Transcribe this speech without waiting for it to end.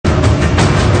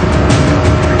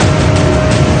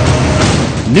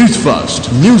News First,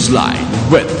 Newsline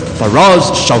with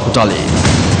Faraz, Shauketaly.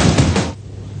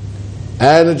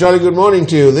 And a jolly good morning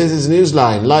to you. This is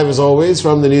Newsline, live as always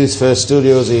from the Newsfirst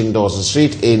studios in Dawson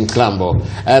Street in Colombo.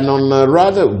 And on a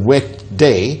rather wet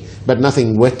day, but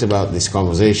nothing wet about this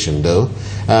conversation though,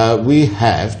 we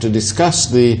have to discuss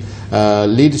the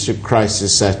leadership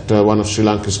crisis at one of Sri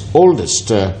Lanka's oldest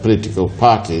political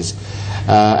parties,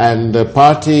 and a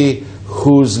party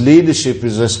whose leadership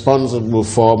is responsible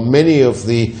for many of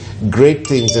the great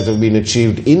things that have been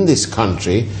achieved in this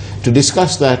country. To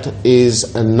discuss that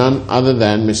is none other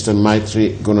than Mr.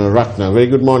 Maithri Gunaratne. Very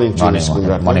good morning to you, Mr.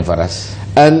 Gunaratne. Morning, Faraz.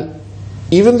 And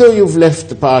even though you've left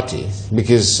the party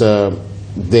because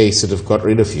they sort of got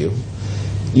rid of you,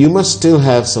 you must still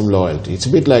have some loyalty. It's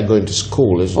a bit like going to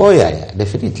school, isn't it? Oh yeah,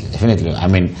 definitely. I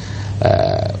mean,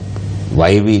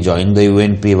 why we joined the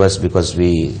UNP was because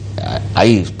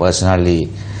I personally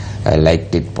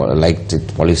liked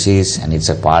its policies, and it's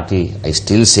a party, I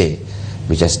still say,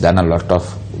 which has done a lot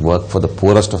of work for the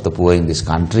poorest of the poor in this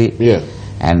country. Yeah.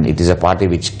 And it is a party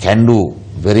which can do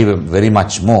very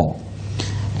much more.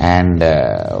 And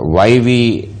why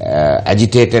we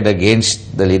agitated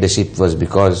against the leadership was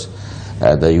because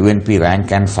the UNP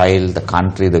rank and file, the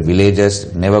country, the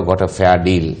villages never got a fair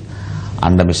deal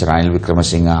under Mr. Ranil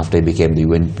Wickremesinghe after he became the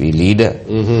UNP leader.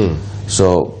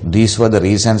 So these were the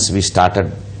reasons we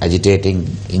started agitating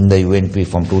in the UNP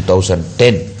from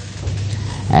 2010.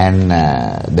 And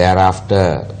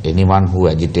thereafter, anyone who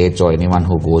agitates or anyone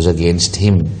who goes against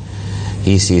him,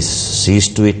 he sees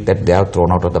to it that they are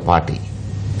thrown out of the party.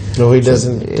 No, he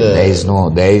doesn't. There is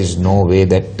no way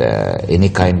that any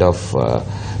kind of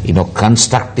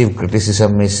constructive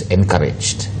criticism is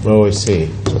encouraged. Oh, I see.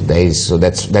 So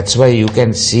that's why you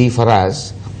can see, for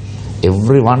us,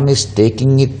 everyone is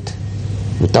taking it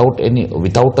without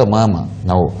a murmur.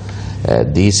 Now,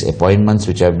 these appointments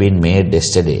which have been made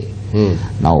yesterday.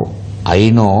 Now,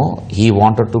 I know he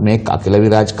wanted to make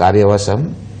Akilaviraj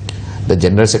Karyavasam the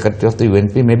General Secretary of the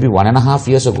UNP maybe 1.5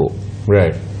 years ago.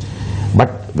 Right. But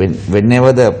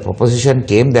whenever the proposition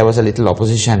came, there was a little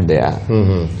opposition there.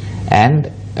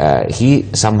 And he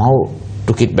somehow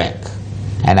took it back.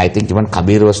 And I think even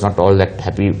Kabir was not all that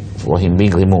happy for him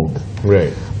being removed.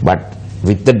 Right. But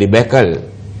with the debacle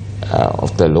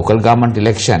of the local government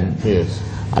election, yes.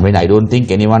 I mean, I don't think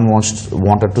anyone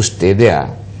wanted to stay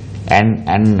there and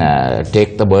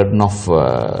take the burden of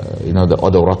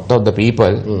the wrath of the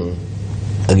people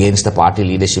against the party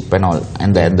leadership and all,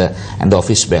 and the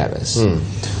office bearers.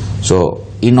 So,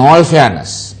 in all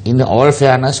fairness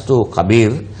to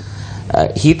Kabir,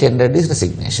 he tendered his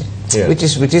resignation, yeah. which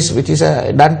is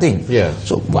a done thing. Yeah.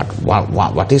 So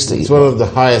what is the? It's one of the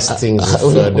highest things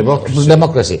of democracy.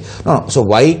 Democracy. No. So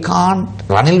why can't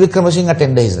Ranil Wickremesinghe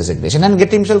tender his resignation and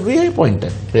get himself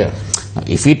reappointed? Yeah. Now,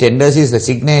 if he tenders his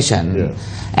resignation, yeah.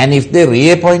 and if they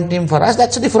reappoint him for us,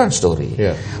 that's a different story.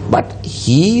 Yeah. But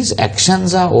his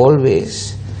actions are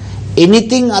always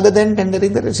anything other than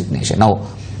tendering the resignation. Now,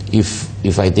 if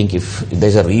there's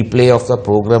a replay of the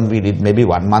program we did maybe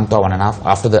 1 month or 1.5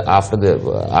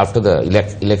 after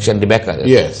the election debacle.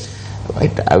 Yes.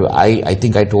 Right. I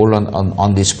think I told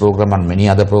on this program and many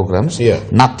other programs. Yeah.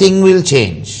 Nothing will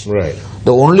change. Right.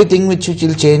 The only thing which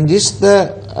will change is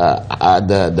the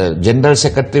general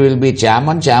secretary will be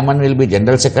chairman will be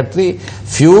general secretary.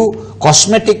 Few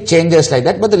cosmetic changes like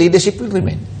that, but the leadership will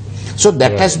remain. So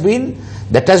that has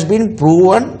been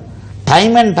proven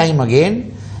time and time again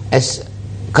as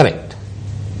correct.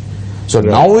 So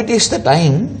now it is the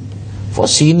time for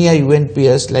senior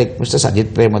UNPs like Mr.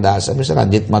 Sajid Premadasa, Mr.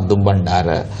 Ranjit Madhum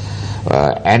Bandara,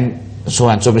 and so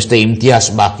Mr.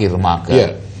 Imtiaz Bakir Marker,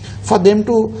 yeah. for them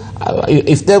to,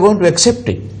 if they are going to accept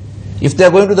it, if they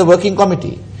are going to the working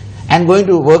committee and going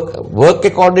to work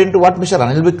according to what Mr.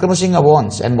 Ranil Wickremesinghe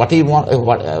wants and what he wants,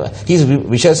 his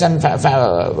wishes and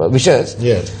wishes,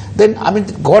 yes. then I mean,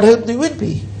 God help the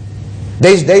UNP.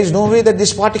 There is no way that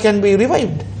this party can be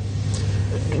revived.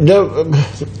 Now,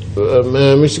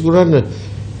 Mr. Gunaratne,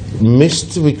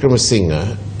 Mr.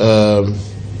 Wickremesinghe,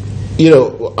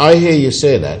 I hear you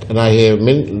say that, and I hear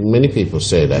many people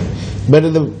say that, but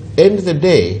at the end of the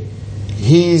day,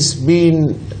 he's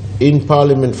been in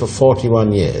Parliament for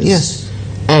 41 years. Yes.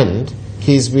 And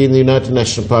he's been in the United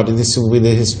National Party, this will be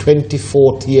his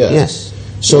 24th year. Yes.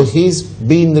 So he's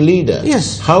been the leader.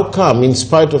 Yes. How come, in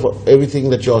spite of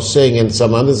everything that you're saying and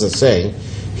some others are saying,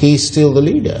 he's still the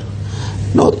leader?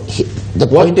 No, the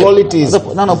point is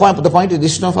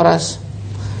this, for us.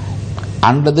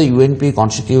 Under the UNP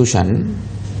constitution,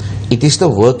 it is the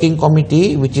working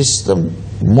committee which is the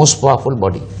most powerful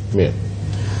body. Yeah.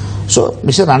 So,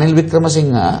 Mr. Ranil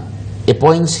Wickremesinghe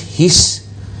appoints his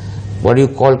what you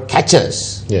call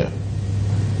catchers, Yeah.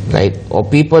 right, or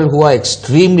people who are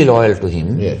extremely loyal to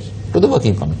him, Yes. to the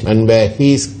working committee. And where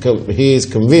he is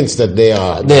convinced that they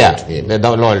are They're loyal to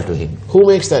him. loyal to him. Who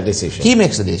makes that decision? He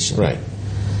makes the decision. Right.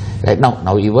 Right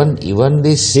now even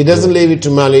this. He doesn't leave it to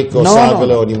Malik or Sagal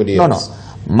or anybody else.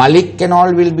 No. Malik and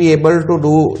all will be able to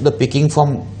do the picking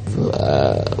from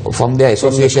their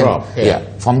association. From the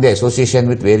crop, From their association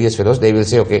with various fellows. They will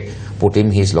say, okay, put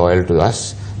him, he's loyal to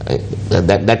us.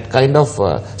 That kind of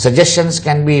suggestions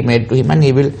can be made to him and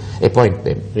he will appoint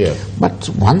them. Yeah. But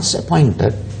once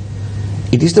appointed,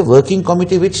 it is the working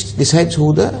committee which decides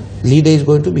who the leader is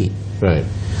going to be. Right.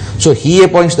 So he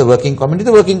appoints the working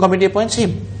committee appoints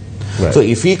him. Right. So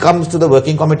if he comes to the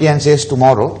working committee and says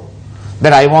tomorrow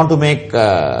that I want to make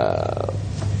Akhila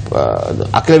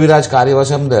Viraj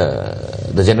Karyavasam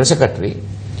the General Secretary,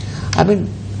 I mean,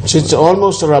 So it's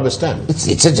almost a rubber stamp. it's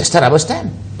just a rubber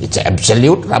stamp. It's an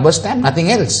absolute rubber stamp,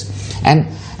 nothing else. And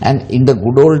in the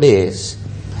good old days,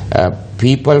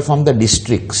 people from the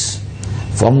districts,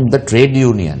 from the trade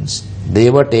unions,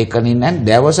 they were taken in and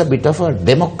there was a bit of a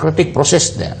democratic process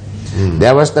there.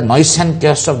 There was the noise and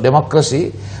chaos of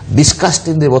democracy discussed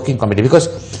in the working committee, because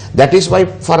that is why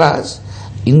for us,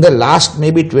 in the last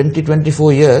maybe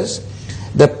 20-24 years,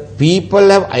 the people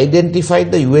have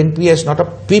identified the UNP as not a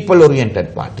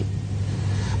people-oriented party,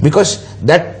 because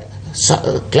that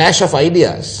clash of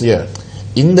ideas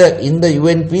in the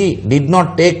UNP did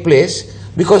not take place,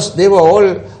 because they were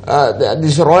all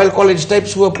these Royal College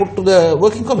types who were put to the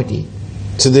working committee.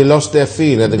 So they lost their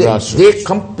feel at the grassroots. They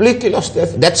completely lost their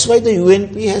feel. That's why the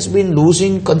UNP has been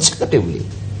losing consecutively.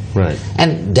 Right.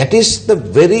 And that is the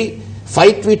very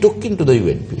fight we took into the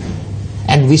UNP.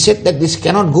 And we said that this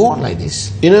cannot go on like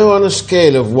this. You know, on a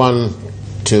scale of 1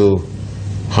 to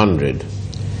 100,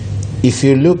 if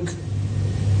you look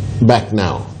back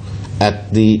now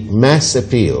at the mass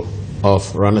appeal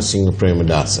of Rana Singh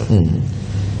Premadasa,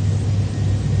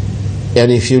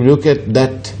 and if you look at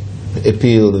that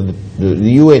appeal that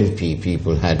the UNP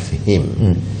people had for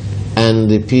him, and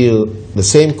the appeal, the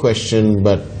same question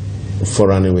but for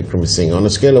Ranil Wickremesinghe, on a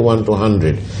scale of 1 to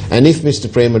 100, and if Mr.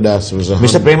 Premadasa was 100...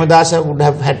 Mr. Premadasa would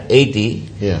have had 80.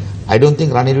 Yeah. I don't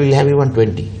think Ranil will have even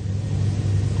 20.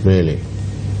 Really?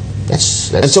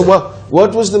 That's and so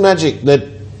what was the magic that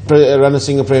Rana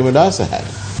Singh Premadasa had?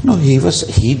 No, he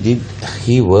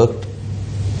worked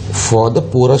for the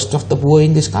poorest of the poor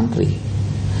in this country.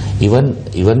 Even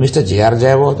Mr. J.R.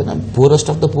 Jayawardena, poorest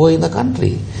of the poor in the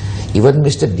country. Even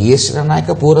Mr. D.S.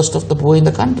 Ranayaka, poorest of the poor in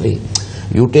the country.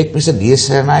 You take Mr. D.S.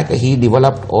 Ranayaka, he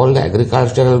developed all the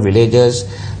agricultural villages,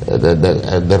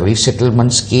 the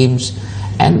resettlement schemes,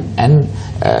 and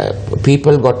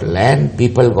people got land,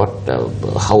 people got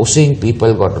housing,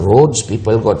 people got roads,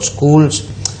 people got schools.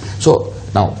 So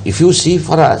now, if you see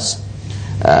for us,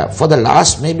 for the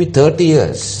last maybe 30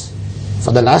 years,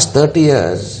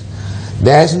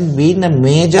 there hasn't been a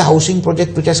major housing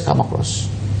project which has come across.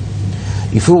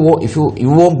 If you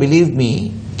won't believe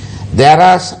me, there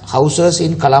are houses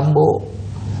in Colombo.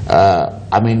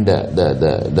 I mean,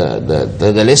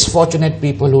 the less fortunate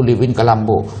people who live in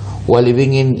Colombo, who are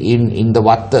living in the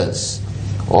Wattas,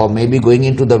 or maybe going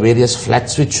into the various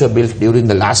flats which were built during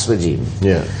the last regime.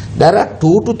 Yeah. There are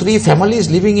 2 to 3 families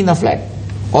living in a flat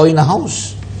or in a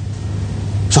house.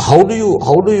 So how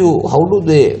do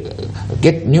they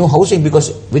get new housing?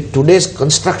 Because with today's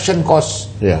construction costs,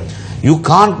 you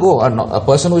can't go, a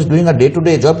person who is doing a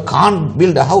day-to-day job can't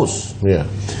build a house. Yeah.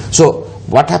 So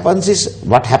what happened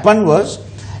was,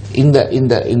 in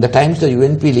the times the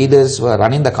UNP leaders were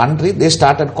running the country, they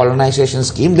started colonization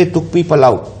scheme, they took people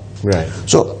out. Right.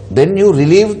 So then you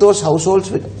relieve those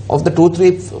households of the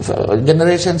 2-3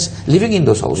 generations living in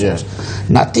those households. Yeah.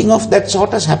 Nothing of that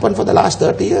sort has happened for the last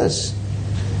 30 years.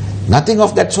 Nothing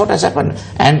of that sort has happened.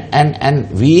 And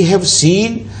we have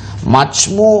seen much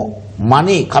more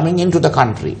money coming into the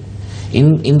country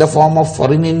in the form of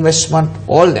foreign investment,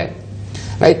 all that.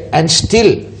 Right? And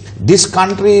still, this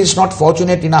country is not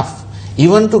fortunate enough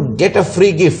even to get a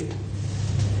free gift.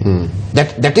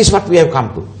 That is what we have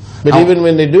come to. But now, even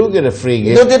when they do get a free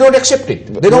gift, they don't accept it.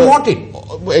 They don't want it.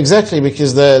 Exactly,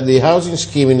 because the housing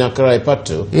scheme in Akarai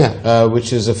Pattu,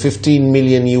 which is a $15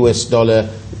 million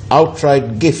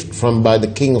outright gift by the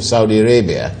King of Saudi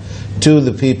Arabia to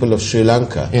the people of Sri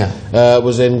Lanka,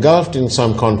 was engulfed in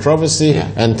some controversy,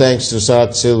 and thanks to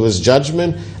Sarat Silva's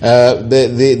judgment,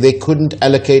 they couldn't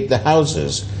allocate the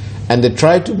houses. And they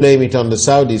tried to blame it on the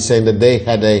Saudis, saying that they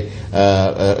had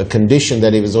a condition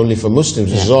that it was only for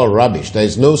Muslims, which is all rubbish. There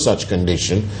is no such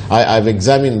condition. I've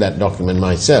examined that document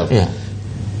myself.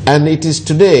 And it is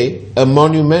today a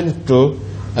monument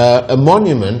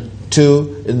to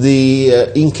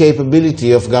the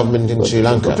incapability of government in Sri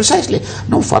Lanka. Precisely.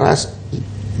 Now, for us,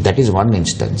 that is one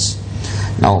instance.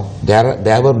 Now,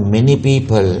 there were many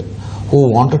people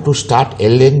who wanted to start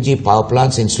LNG power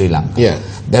plants in Sri Lanka. Yeah.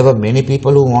 There were many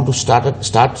people who want to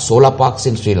start solar parks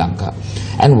in Sri Lanka.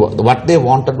 And what they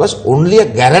wanted was only a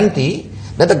guarantee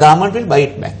that the government will buy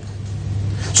it back.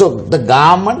 So, the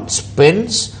government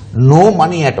spends no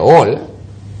money at all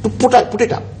to put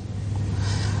it up.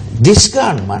 This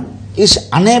government is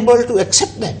unable to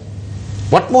accept that.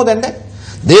 What more than that?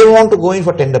 They want to go in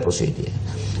for tender procedure.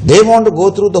 They want to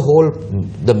go through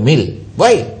the mill.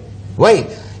 Why? Why?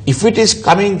 If it is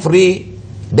coming free,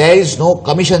 there is no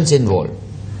commissions involved.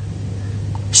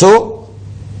 So,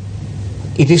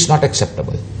 it is not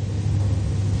acceptable.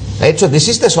 Right? So, this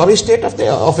is the sorry state of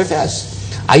affairs.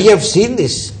 I have seen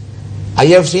this.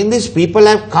 People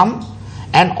have come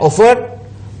and offered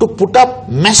to put up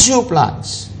massive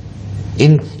plants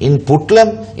in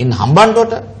Putlam, in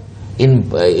Hambantota,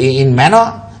 in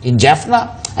Manoa, in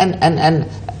Jaffna, and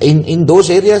in those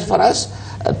areas for us,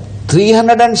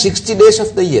 360 days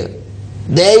of the year,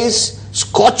 there is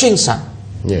scorching sun.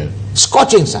 Yeah.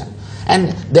 Scorching sun.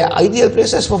 And they are ideal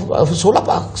places for solar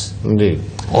parks. Indeed.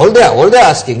 All they are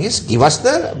asking is, give us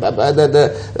the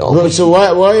no, so why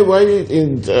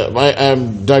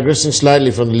I'm digressing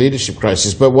slightly from the leadership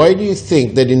crisis, but why do you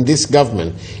think that in this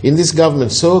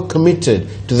government so committed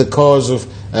to the cause of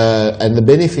and the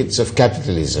benefits of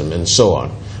capitalism and so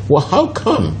on, well, how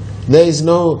come there is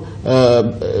no,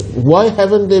 why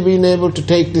haven't they been able to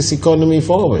take this economy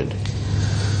forward?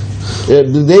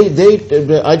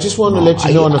 I just want to let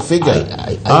you know on a figure.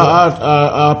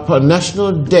 Our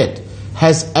national debt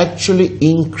has actually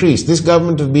increased. This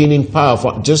government has been in power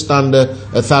for just under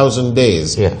 1,000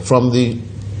 days from the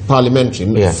parliamentary.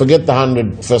 Yeah. Forget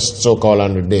the first so-called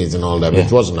 100 days and all that,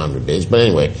 which wasn't 100 days. But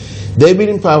anyway, they've been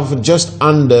in power for just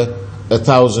under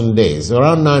 1,000 days,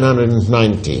 around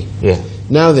 990. Yeah.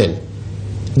 Now then,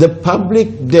 the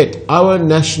public debt, our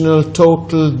national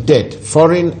total debt,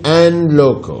 foreign and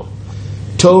local,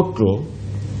 total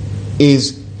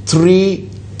is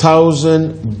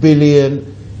 3,000 billion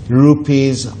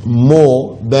rupees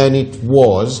more than it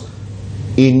was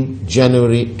in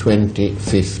January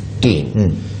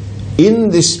 2015. In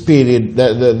this period,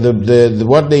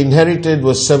 what they inherited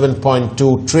was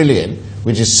 7.2 trillion,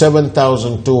 which is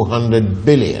 7,200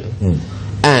 billion.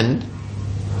 And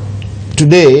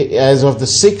today, as of the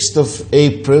 6th of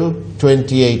April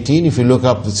 2018, if you look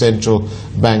up the central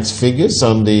bank's figures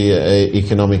on the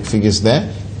economic figures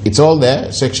there, it's all there,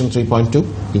 section 3.2,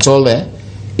 it's all there.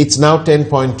 It's now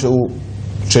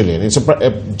 10.2 trillion. It's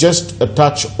just a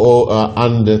touch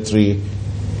under 3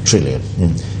 trillion.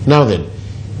 Now then,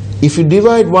 if you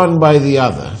divide one by the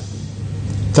other,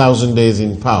 1,000 days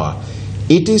in power,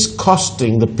 it is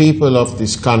costing the people of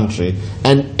this country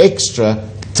an extra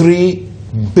 3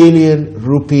 billion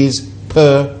rupees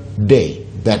per day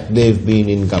that they've been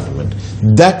in government.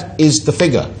 That is the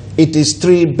figure. It is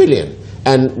 3 billion.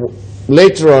 And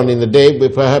later on in the day,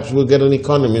 perhaps we'll get an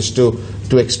economist to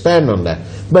expand on that.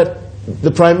 But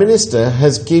the Prime Minister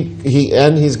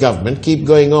and his government keep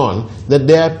going on that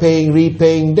they are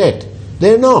repaying debt.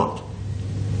 They're not.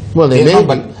 Well,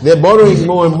 they're borrowing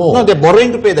more and more. No, they're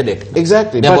borrowing to pay the debt.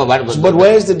 Exactly. But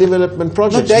where is the development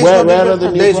projects? Where are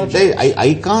the new projects?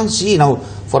 I can't see now,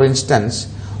 for instance,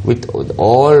 with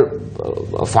all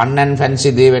fun and fancy,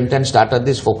 they went and started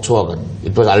this Volkswagen.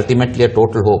 It was ultimately a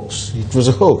total hoax. It was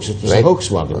a hoax. It was a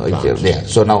Volkswagen. Yeah.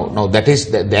 So now that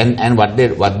is then, and what they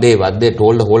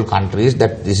told the whole country is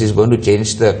that this is going to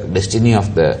change the destiny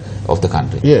of the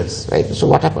country. Yes. Right. So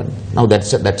what happened? Now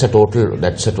that's a total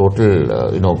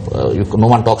no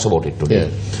one talks about it today.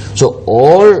 Yeah. So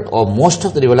all or most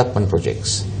of the development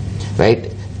projects,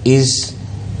 right, is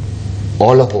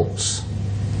all a hoax.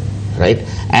 Right,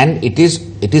 and it is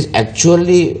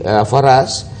actually for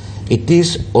us, it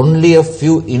is only a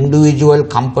few individual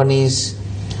companies,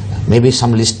 maybe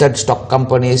some listed stock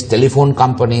companies, telephone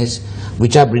companies,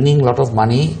 which are bringing a lot of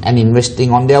money and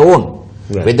investing on their own.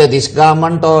 Right. Whether this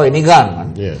government or any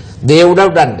government, they would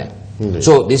have done that. Indeed.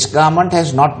 So this government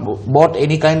has not bought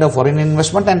any kind of foreign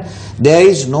investment, and there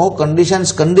is no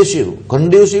conditions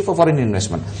conducive for foreign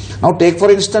investment. Now take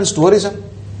for instance tourism.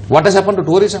 What has happened to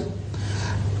tourism?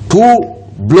 2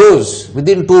 blows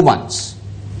within 2 months.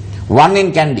 One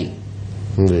in Kandy.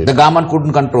 Indeed. The government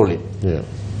couldn't control it. Yeah.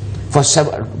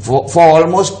 For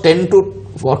almost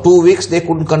 2 weeks, they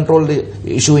couldn't control the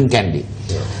issue in Kandy.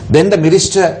 Yeah. Then the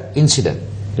minister incident.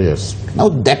 Yes. Now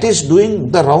that is doing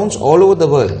the rounds all over the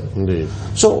world. Indeed.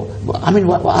 So,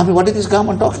 what is this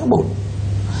government talking about?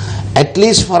 At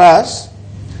least for us,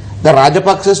 the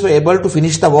Rajapaksas were able to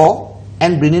finish the war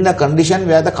and bring in a condition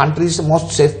where the country is the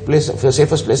most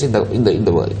safest place in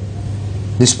the world.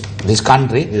 This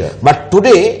country. Yeah. But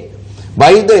today,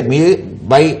 with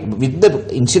the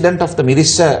incident of the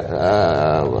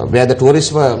Mirissa, where the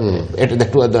tourists were,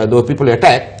 the people were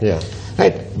attacked, Yeah.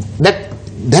 right?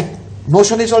 That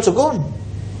notion is also gone.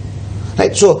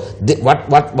 Right? So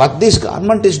what this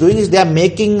government is doing is they are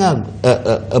making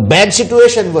a bad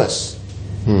situation worse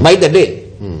by the day.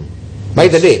 By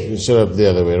the day. Instead of the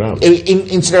other way around.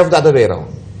 Instead of the other way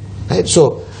around. Right?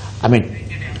 So, I mean,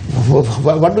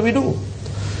 what do we do?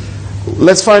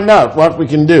 Let's find out what we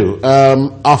can do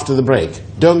after the break.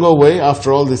 Don't go away.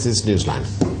 After all, this is Newsline.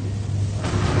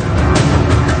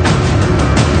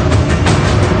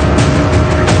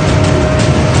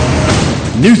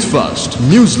 Newsfirst,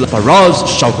 Newsline, Faraz,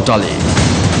 Shauketaly.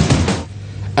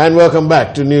 And welcome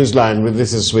back to Newsline.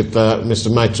 This is with Mr.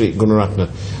 Maithri Gunaratne,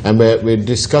 and we're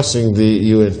discussing the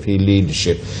UNP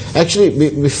leadership. Actually,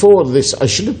 before this, I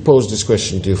should have posed this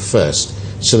question to you first,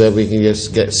 so that we can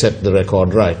just set the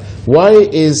record right. Why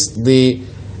is the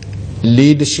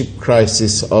leadership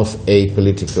crisis of a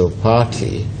political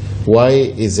party, why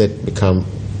is it become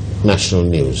national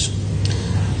news?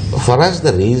 For us,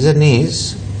 the reason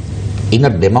is, in a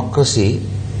democracy,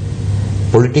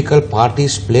 political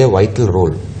parties play a vital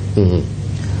role.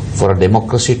 For a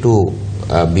democracy to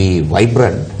be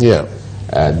vibrant,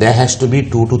 there has to be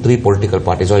 2 to 3 political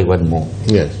parties or even more.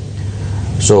 Yes.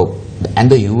 So, and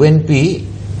the UNP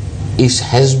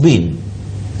has been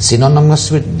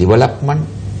synonymous with development,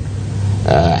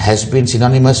 has been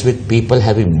synonymous with people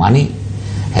having money,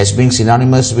 has been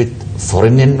synonymous with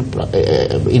foreign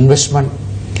investment.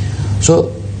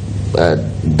 So,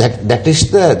 that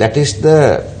is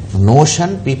the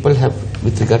notion people have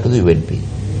with regard to the UNP.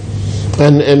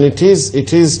 And it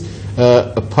is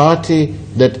a party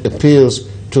that appeals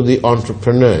to the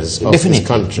entrepreneurs of this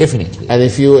country. Definitely. And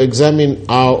if you examine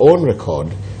our own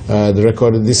record, the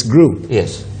record of this group,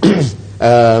 yes,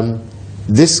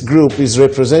 this group is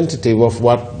representative of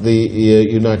what the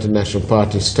United National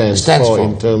Party stands for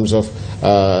in terms of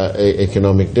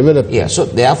economic development. Yeah. So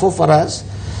therefore, for us,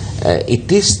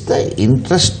 it is the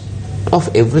interest of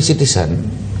every citizen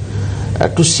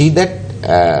to see that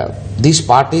these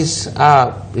parties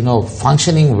are,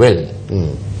 functioning well,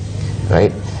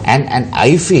 right? And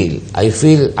I feel,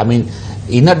 I mean,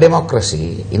 in a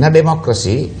democracy,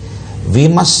 we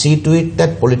must see to it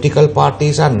that political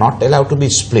parties are not allowed to be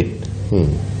split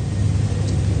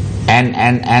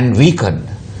and weakened,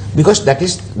 because that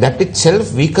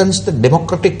itself weakens the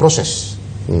democratic process,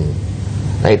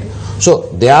 right? So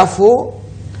therefore,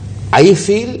 I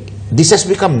feel this has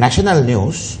become national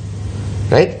news,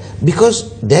 right?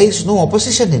 Because there is no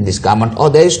opposition in this government, or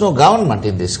there is no government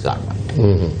in this government.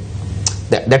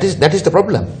 That is the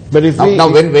problem. But if when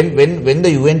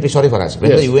the UNP, sorry for us,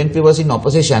 when the UNP was in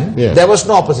opposition, there was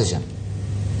no opposition.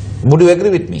 Would you agree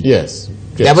with me? Yes.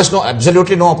 There was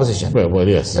absolutely no opposition. Well,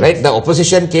 yes. Right? The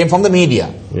opposition came from the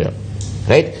media. Yeah.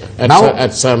 Right?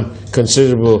 At some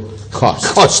considerable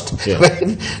cost. Yeah.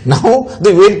 Right? Now the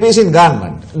UNP is in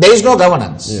government. There is no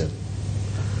governance. Yeah.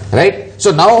 Right?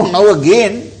 So now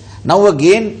again,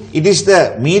 it is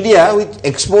the media which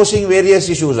exposing various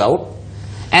issues out.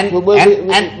 And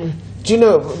do you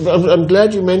know, I'm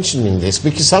glad you're mentioning this,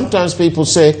 because sometimes people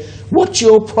say, what's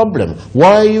your problem?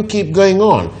 Why you keep going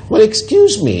on? Well,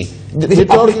 excuse me.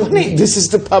 This is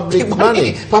the public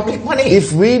money. Public money.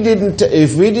 If we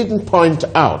didn't point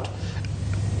out,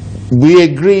 we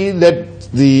agree that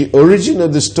the origin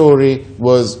of the story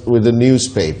was with the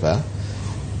newspaper,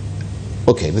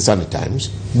 okay, the Sunday Times,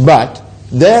 but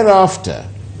thereafter,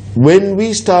 when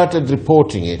we started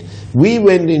reporting it, we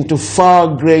went into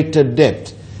far greater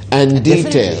depth and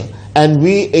detail, and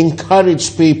we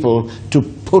encouraged people to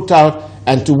put out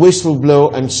and to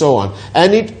whistleblow and so on.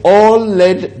 And it all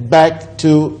led back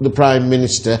to the Prime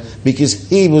Minister, because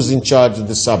he was in charge of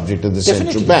the subject of the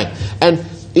central bank. And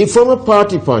if from a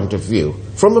party point of view,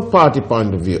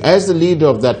 as the leader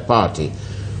of that party,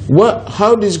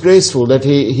 how disgraceful that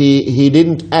he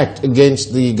didn't act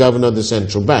against the governor of the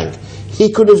central bank. He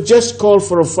could have just called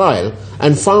for a file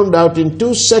and found out in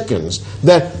 2 seconds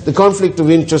that the conflict of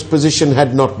interest position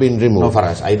had not been removed. No,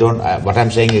 Faraz, I don't. What I'm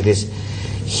saying is,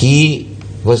 he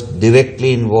was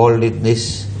directly involved in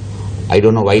this. I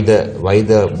don't know why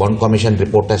the Bond Commission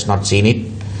report has not seen it.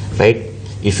 Right?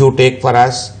 If you take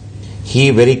Faraz,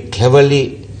 he very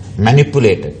cleverly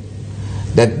manipulated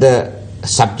that the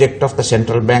subject of the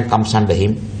central bank comes under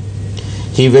him.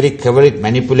 He very cleverly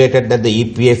manipulated that the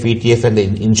EPF, ETF and the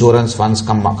insurance funds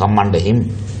come under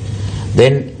him.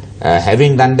 Then,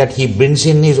 having done that, he brings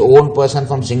in his own person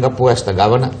from Singapore as the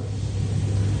governor.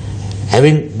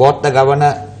 Having bought the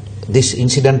governor, this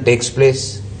incident takes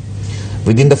place.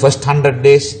 Within the first 100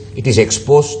 days, it is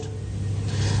exposed.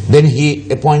 Then he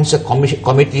appoints a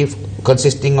committee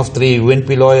consisting of 3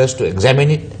 UNP lawyers to examine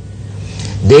it.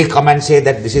 They come and say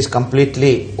that this is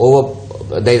completely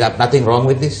over, there is nothing wrong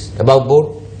with this, above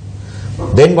board.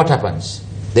 Then what happens?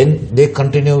 Then they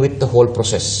continue with the whole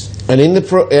process. And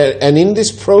in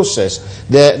this process,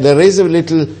 there is a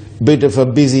little bit of a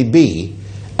busy bee,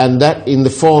 and that in the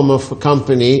form of a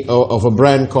company or of a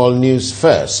brand called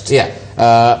Newsfirst,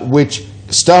 which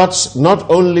starts not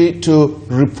only to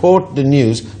report the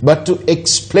news but to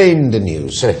explain the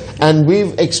news. Sure. And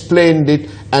we've explained it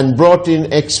and brought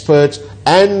in experts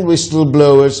and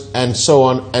whistleblowers and so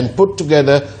on, and put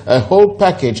together a whole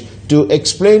package to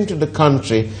explain to the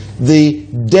country the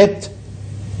depth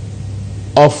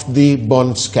of the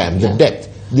bond scam, the depth,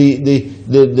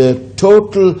 the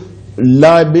total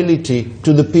liability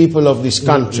to the people of this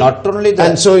country. Not only that.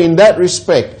 And so in that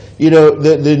respect, you know,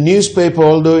 the newspaper,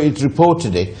 although it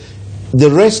reported it, the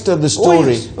rest of the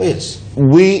story,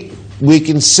 we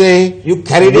can say... You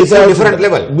carried it to a different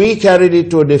level. We carried it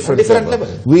to a different level.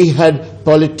 We had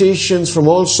politicians from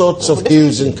all sorts of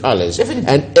hues and colours,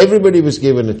 and everybody was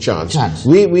given a chance.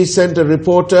 We sent a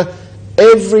reporter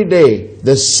every day,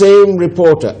 the same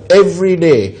reporter, every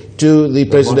day to the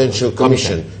Presidential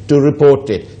Commission to report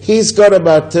it. He's got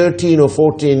about 13 or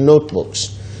 14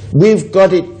 notebooks. We've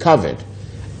got it covered.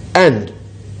 And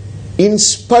in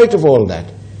spite of all that,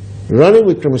 Ranil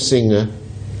Wickremesinghe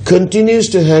continues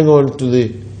to hang on to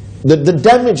the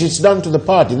damage it's done to the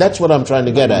party. That's what I'm trying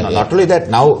to get at. Not only that,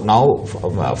 now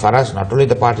Faraz, not only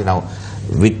the party now,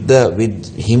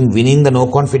 with him winning the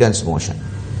no confidence motion,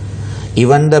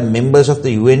 even the members of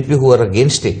the UNP who are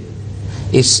against it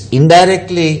is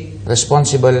indirectly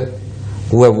responsible,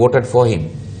 who have voted for him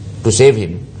to save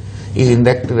him, is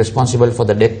indirectly responsible for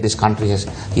the death this country has.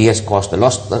 He has caused the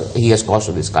loss he has caused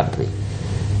to this country.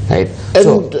 Right?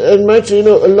 And Maithri, you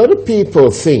know, a lot of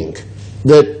people think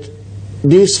that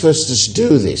newsfirsters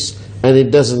do this and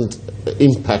it doesn't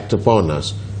impact upon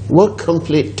us. What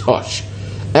complete tosh.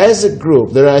 As a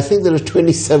group, I think there are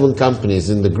 27 companies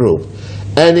in the group,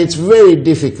 and it's very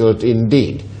difficult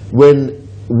indeed when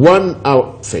one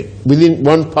outfit, within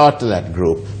one part of that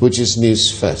group, which is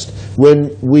Newsfirst,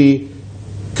 when we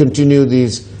continue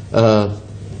these,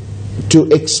 to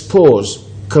expose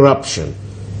corruption,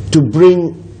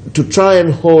 to try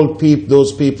and hold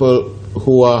those people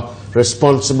who are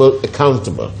responsible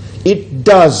accountable. It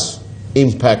does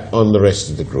impact on the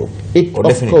rest of the group.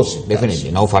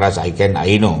 Definitely. Now, Faraz,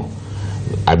 I know,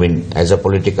 I mean, as a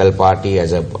political party,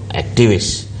 as an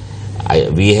activist,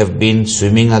 we have been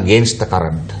swimming against the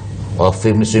current or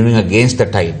swimming against the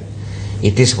tide.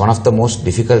 It is one of the most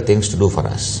difficult things to do for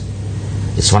us.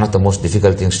 It's one of the most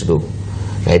difficult things to do,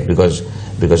 right? Because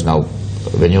now,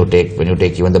 when you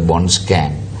take even the bond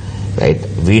scam, right?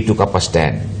 We took up a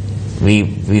stand.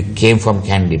 We came from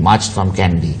Kandy, marched from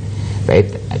Kandy, right?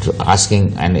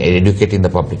 Asking and educating the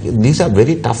public. These are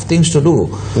very tough things to do.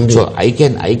 Indeed. So I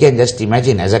can just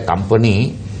imagine, as a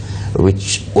company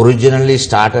which originally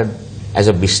started as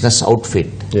a business outfit,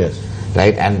 yes,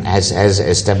 right, and has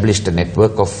established a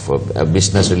network of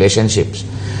business relationships.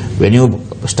 When you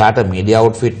start a media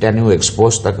outfit and you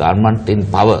expose the government in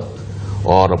power,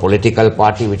 or a political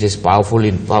party which is powerful,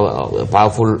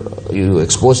 you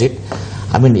expose it,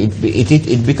 I mean,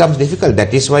 it becomes difficult.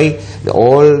 That is why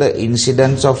all the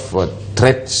incidents of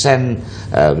threats and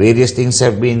various things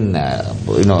have been,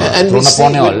 thrown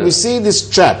upon all. We see this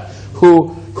chap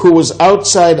who was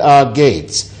outside our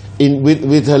gates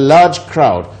with a large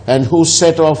crowd, and who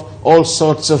set off all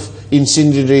sorts of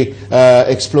incendiary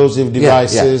explosive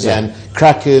devices and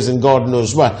crackers and God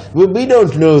knows what. We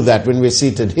don't know that when we're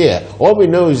seated here. All we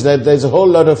know is that there's a whole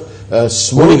lot of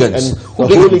smoke and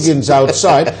hooligans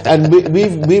outside, and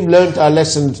we've learnt our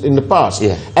lessons in the past.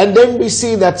 Yeah. And then we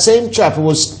see that same chap who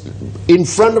was in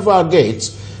front of our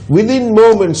gates. Within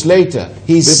moments later,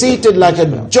 he's seated like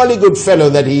a jolly good fellow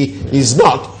that he is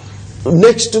not,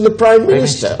 next to the Prime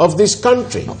Minister of this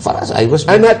country. Faraz,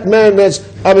 and that man has,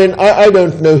 I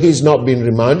don't know, he's not been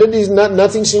reminded,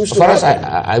 nothing seems to Faraz, happen.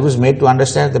 I was made to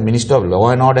understand the Minister of Law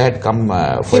and Order had come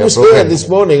for he was here this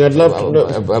morning. I'd love to know.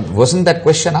 Wasn't that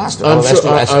question asked? I'm As to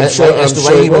why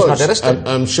he was not arrested?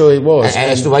 I'm sure he was.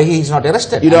 As to why he is not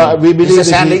arrested? You know, we believe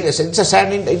it's a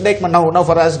standing indictment now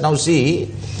for us. Now see,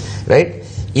 right?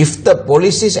 If the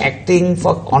police is acting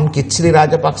on Kitsili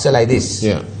Rajapaksa like this,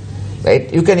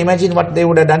 right, you can imagine what they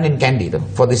would have done in Kandy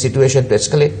for the situation to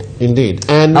escalate. Indeed.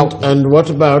 And what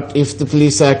about if the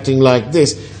police are acting like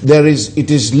this?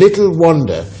 It is little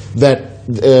wonder that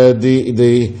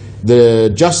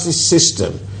the justice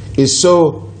system is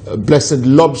so blessed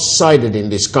lopsided in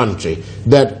this country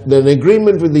that an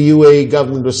agreement with the UAE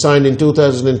government was signed in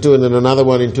 2002 and then another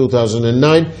one in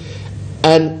 2009,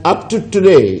 and up to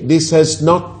today this has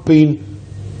not been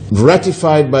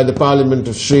ratified by the Parliament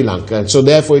of Sri Lanka, and so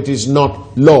therefore it is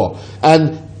not law.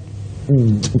 And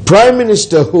the Prime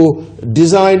Minister who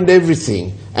designed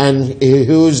everything and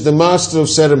who is the master of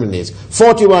ceremonies,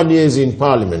 41 years in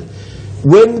Parliament,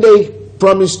 when they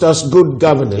promised us good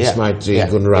governance, Maithri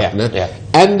Gunaratne,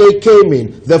 and they came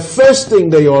in, the first thing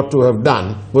they ought to have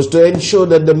done was to ensure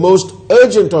that the most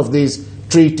urgent of these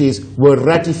treaties were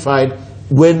ratified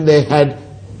when they had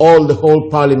the whole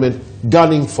Parliament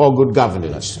gunning for good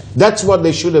governance. That's what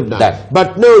they should have done.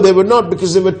 But no, they were not,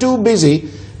 because they were too busy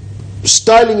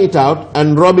styling it out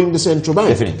and robbing the central bank.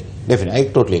 Definitely, I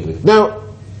totally agree. Now,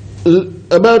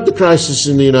 about the crisis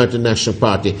in the United National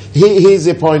Party, he's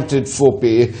appointed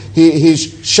 4P,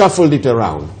 he's shuffled it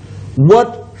around.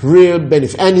 What real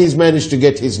benefit? And he's managed to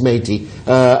get his matey,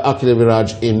 Akhil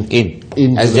Viraj,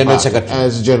 in as General Secretary.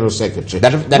 As General Secretary.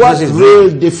 That what real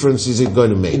difference is it going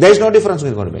to make? There is no difference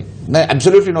it's going to make. No,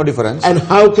 absolutely no difference. And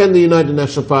how can the United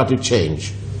National Party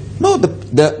change? No,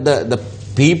 the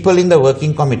people in the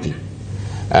working committee,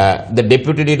 the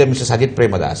deputy leader, Mr. Sajith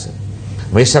Premadasa,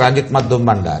 Mr. Ranjit Maddum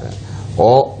Bandara,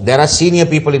 or there are senior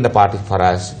people in the party,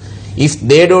 Faraz. If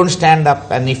they don't stand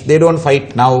up and if they don't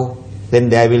fight now, then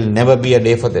there will never be a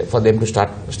day for them to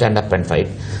stand up and fight.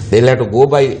 They'll have to go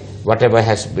by whatever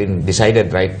has been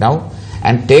decided right now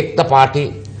and take the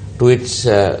party to its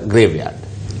graveyard.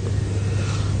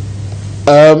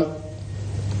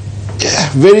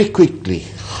 Very quickly,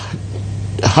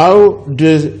 how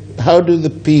do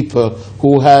the people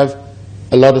who have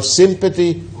a lot of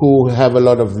sympathy, who have a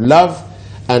lot of love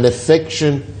and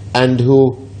affection, and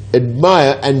who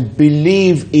admire and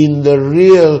believe in the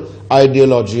real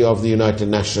ideology of the United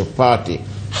National Party,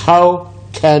 how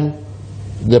can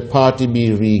the party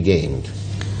be regained?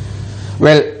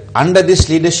 Well, under this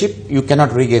leadership, you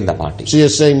cannot regain the party. So you're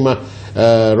saying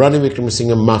Ranil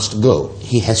Wickremesinghe must go?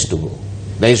 He has to go.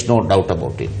 There is no doubt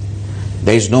about it.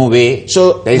 There is no way.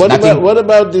 So what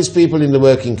about these people in the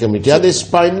working committee? Are they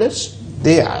spineless?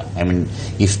 They are. I mean,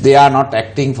 if they are not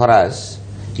acting for us,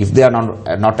 if they are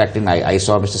not acting, I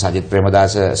saw Mr. Sajith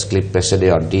Premadasa clip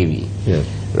yesterday on TV. Yeah.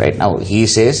 Right now, he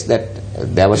says that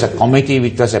there was a committee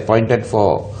which was appointed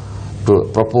to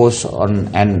propose on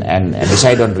and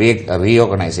decide on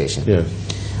reorganization. Yeah.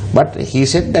 But he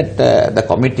said that the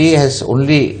committee has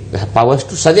only powers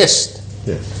to suggest.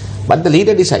 Yeah. But the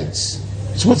leader decides.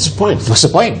 So what's the point? What's the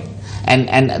point?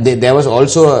 And there was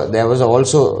also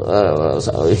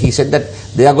he said that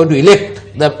they are going to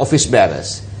elect the office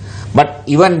bearers. But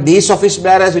even these office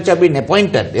bearers which have been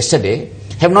appointed yesterday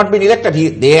have not been elected.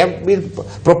 They have been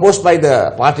proposed by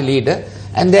the party leader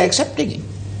and they are accepting it.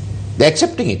 They are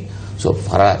accepting it. So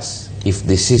for us, if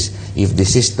this is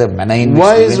the manner in which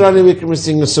why is Ranil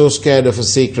Wickremesinghe so scared of a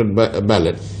secret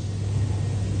ballot?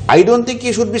 I don't think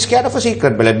he should be scared of a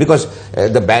secret ballot, because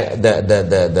the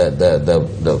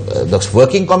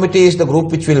working committee is the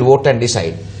group which will vote and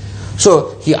decide.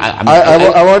 So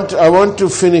I want to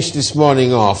finish this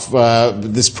morning off,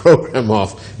 this program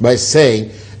off, by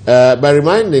saying, by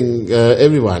reminding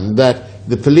everyone that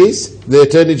the police, the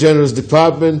Attorney General's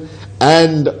Department,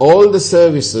 and all the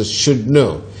services should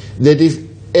know that if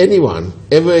anyone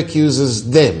ever accuses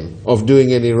them of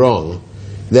doing any wrong,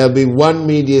 there will be one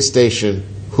media station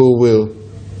who will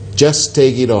just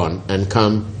take it on and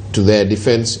come to their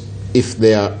defense if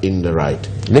they are in the right.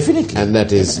 Definitely. And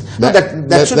that is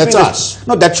that's us.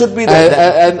 No, that should be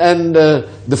the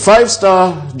the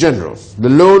 5-star general, the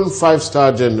lone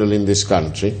 5-star general in this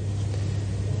country,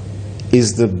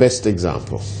 is the best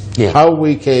example. Yeah. How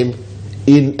we came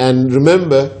in, and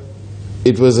remember,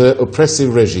 it was an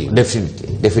oppressive regime.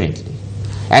 Definitely.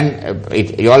 And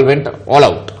you all went all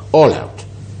out. All out.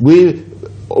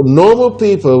 Normal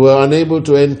people were unable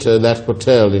to enter that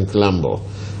hotel in Colombo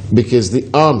because the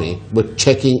army were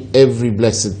checking every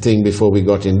blessed thing before we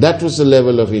got in. That was the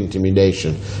level of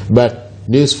intimidation. But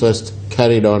Newsfirst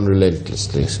carried on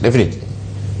relentlessly. Yes, definitely.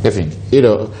 You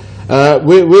know,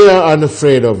 we are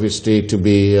unafraid, obviously, to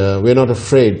be, we're not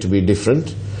afraid to be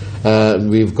different.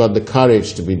 We've got the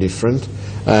courage to be different.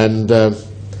 And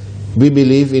we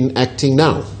believe in acting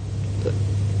now.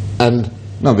 And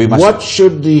what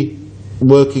should the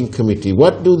working committee,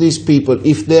 what do these people,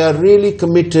 if they are really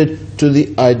committed to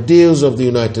the ideals of the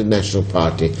United National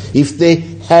Party, if they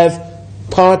have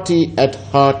party at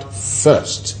heart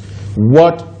first,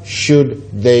 what should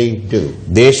they do?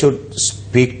 They should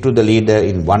speak to the leader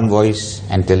in one voice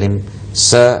and tell him,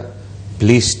 sir,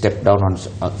 please step down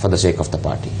for the sake of the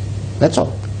party. That's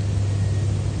all.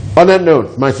 On that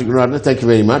note, Maithri Gunaratne, thank you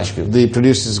very much. Thank you. The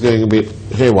producer is going a bit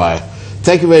haywire.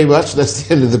 Thank you very much. That's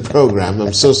the end of the program.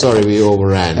 I'm so sorry we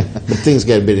overran, but things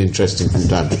get a bit interesting from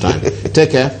time to time.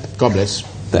 Take care. God bless.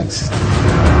 Thanks.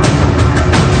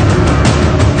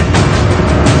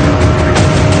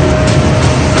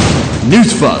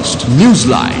 News First,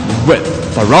 Newsline with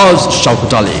Faraz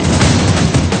Shauketaly.